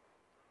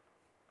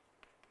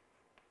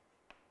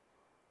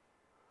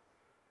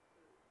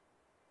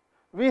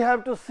we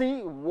have to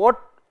see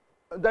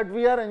that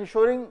we are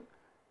ensuring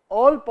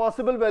all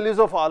possible values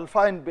of alpha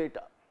and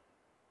beta.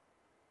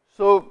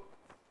 So,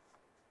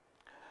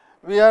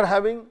 we are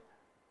having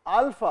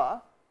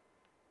alpha.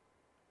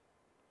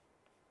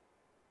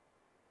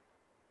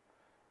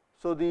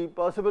 So, the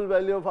possible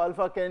value of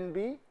alpha can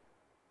be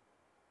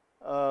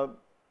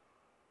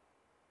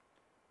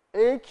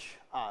H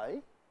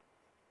I,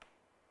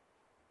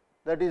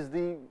 that is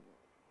the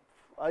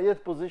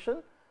ith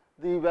position.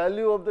 The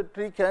value of the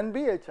tree can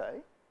be H I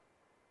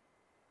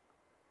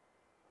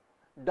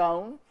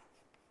down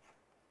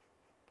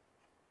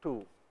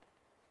to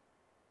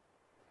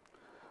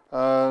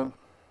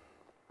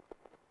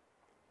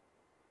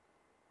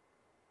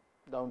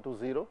down to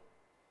 0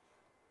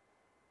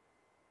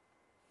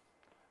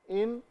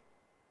 in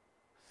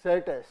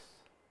set S.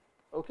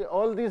 Okay,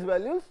 all these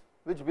values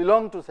which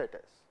belong to set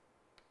S.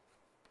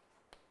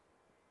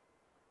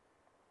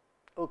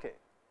 Okay.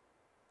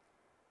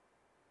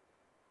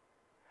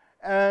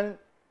 And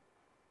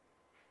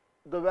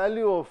the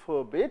value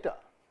of beta,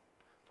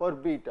 for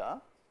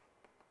beta,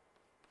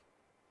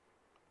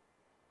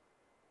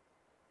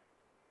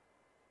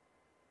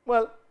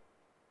 well,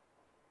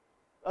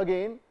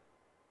 again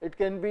it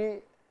can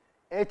be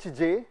H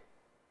j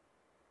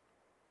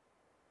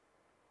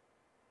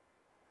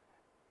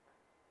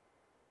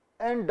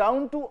and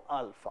down to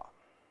alpha.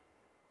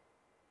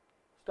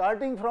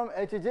 Starting from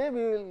H j,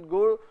 we will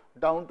go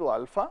down to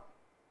alpha,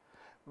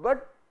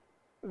 but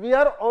we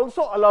are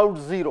also allowed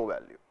 0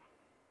 value.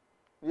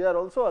 We are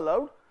also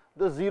allowed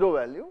the 0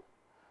 value.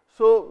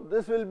 So,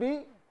 this will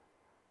be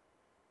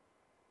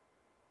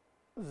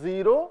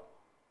 0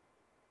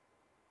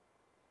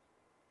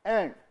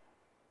 and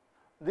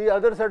the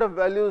other set of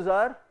values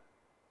are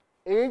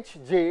H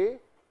j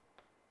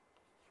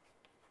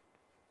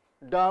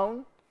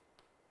down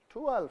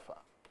to alpha.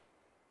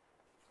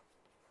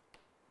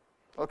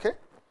 Okay.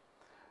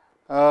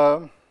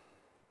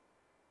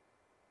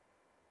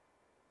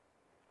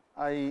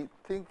 I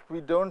think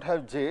we do not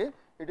have j,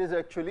 it is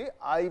actually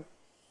I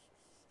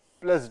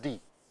plus d.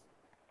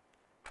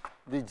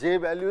 The j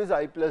value is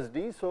I plus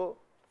d. So,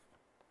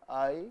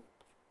 I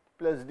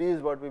plus d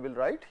is what we will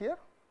write here.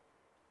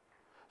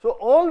 So,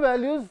 all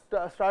values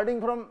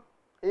starting from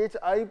h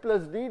I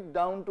plus d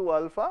down to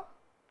alpha.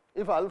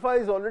 If alpha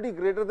is already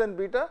greater than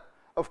beta,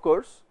 of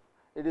course,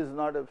 it is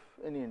not of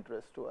any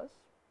interest to us,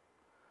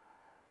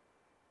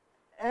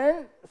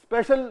 and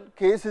special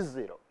case is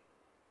 0,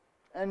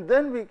 and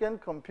then we can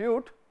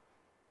compute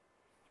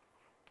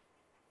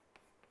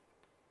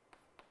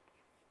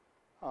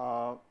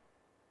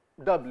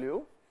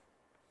W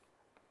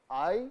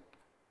I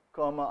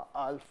comma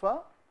alpha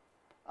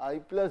I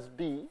plus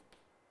d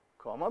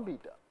comma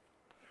beta.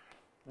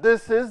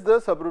 This is the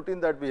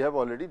subroutine that we have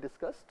already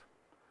discussed,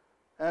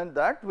 and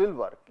that will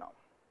work now.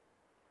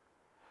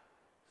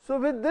 So,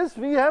 with this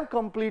we have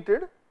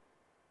completed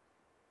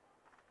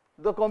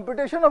the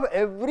computation of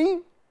every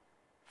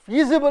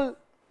feasible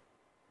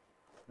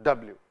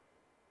W.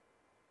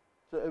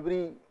 So,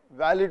 every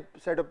valid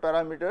set of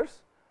parameters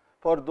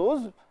for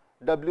those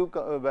W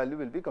value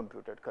will be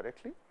computed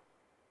correctly.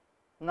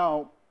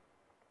 Now,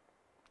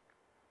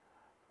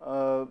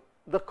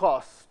 the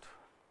cost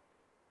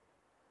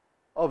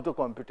of the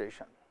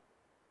computation.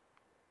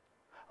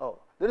 Oh,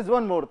 there is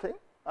one more thing.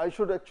 I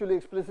should actually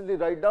explicitly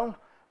write down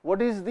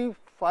what is the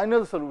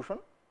final solution.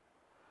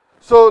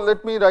 So,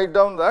 let me write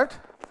down that.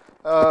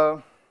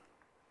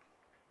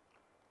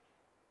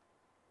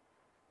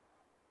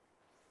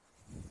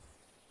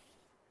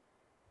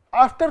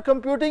 After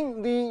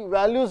computing the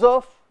values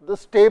of the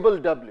stable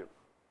W,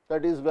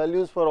 that is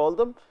values for all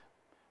the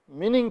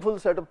meaningful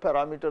set of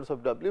parameters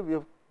of W, we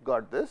have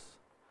got this.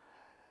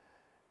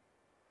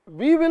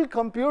 We will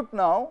compute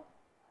now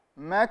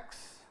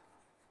max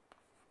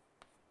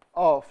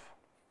of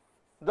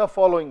the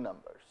following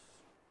numbers: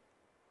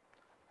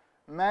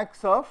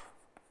 max of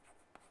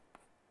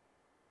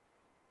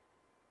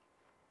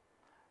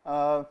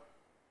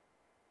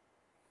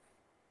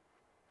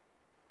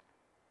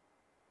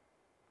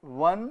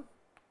 1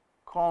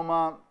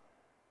 comma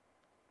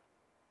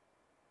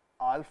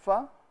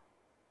alpha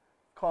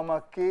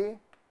comma k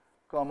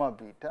comma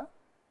beta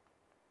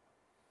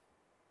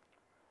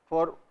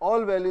for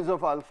all values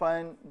of alpha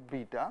and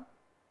beta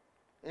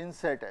in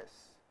set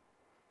S.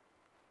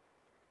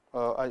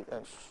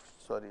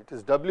 Sorry, it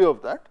is W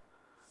of that.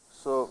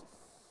 So,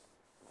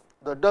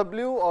 the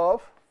W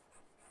of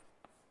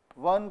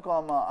 1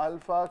 comma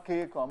alpha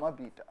k comma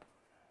beta.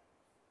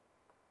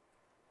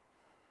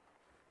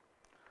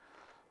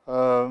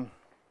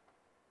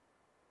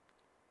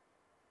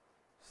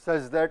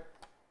 Such that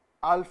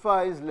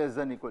alpha is less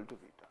than equal to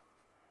beta.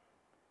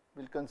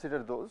 We will consider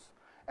those,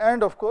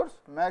 and of course,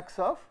 max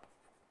of,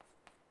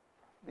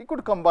 we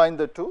could combine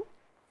the two,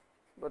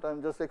 but I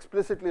am just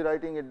explicitly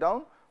writing it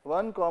down,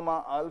 1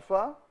 comma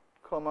alpha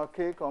comma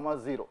k comma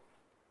 0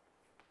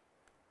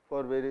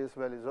 for various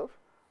values of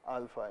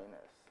alpha in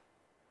S.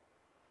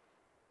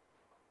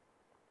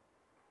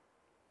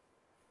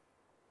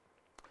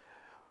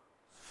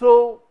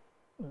 So,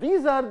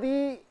 these are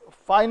the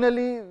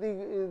finally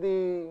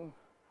the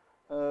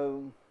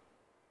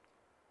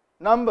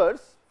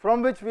numbers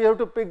from which we have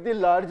to pick the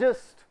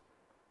largest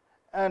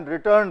and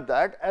return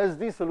that as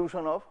the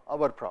solution of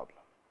our problem.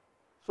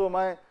 So,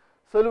 my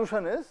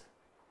solution is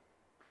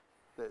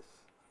this.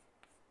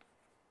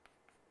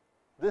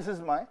 This is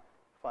my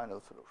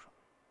final solution.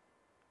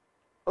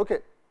 Okay.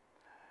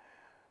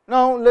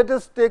 Now, let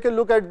us take a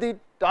look at the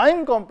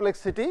time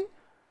complexity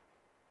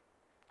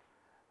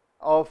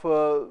of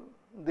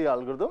the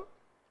algorithm.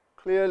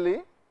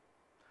 Clearly,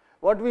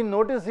 what we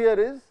notice here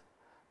is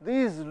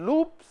these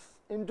loops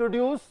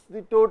introduce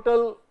the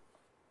total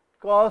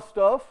cost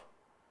of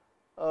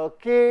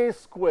k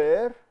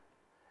square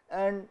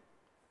and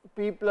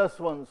p plus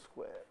 1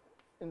 square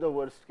in the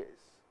worst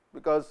case,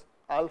 because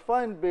alpha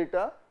and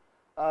beta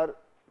are,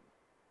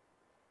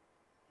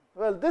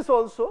 well, this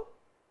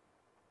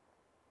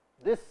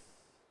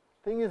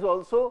thing is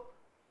also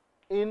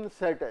in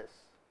set S.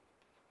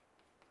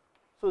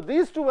 So,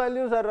 these two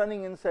values are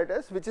running in set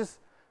S, which has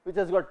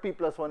got p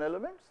plus 1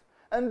 elements,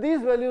 and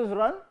these values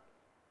run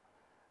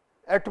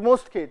at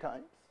most k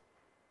times.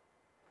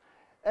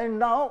 And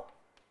now,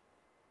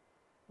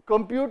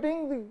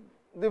 computing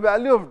the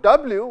value of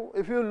W,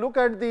 if you look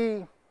at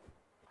the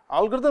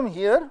algorithm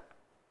here,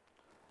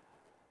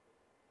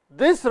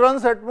 this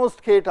runs at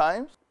most k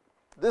times,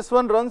 this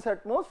one runs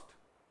at most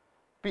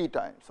p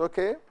times.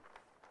 Okay,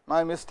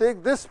 my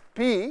mistake, this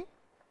p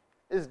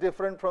is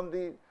different from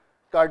the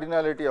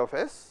cardinality of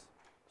S.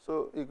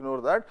 So,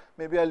 ignore that,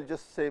 maybe I will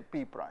just say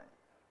p prime,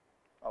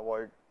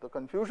 avoid the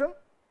confusion.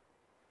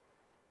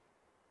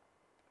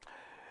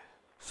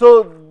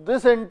 So,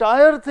 this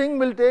entire thing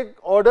will take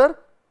order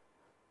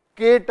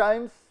k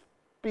times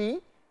p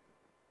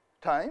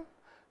time.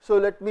 So,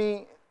 let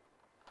me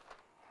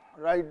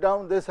write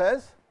down this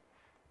as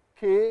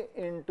k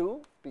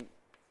into p.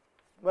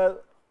 Well,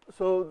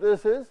 so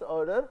this is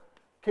order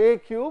k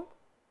cube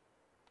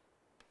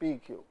p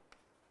cube.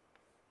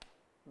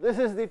 This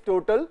is the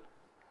total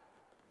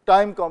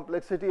time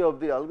complexity of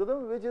the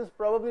algorithm, which is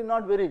probably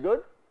not very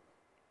good,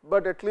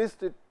 but at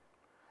least it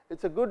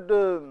is a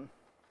good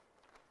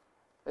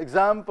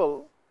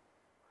example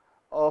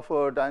of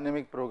a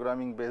dynamic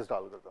programming based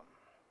algorithm.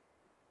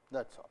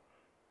 That is all.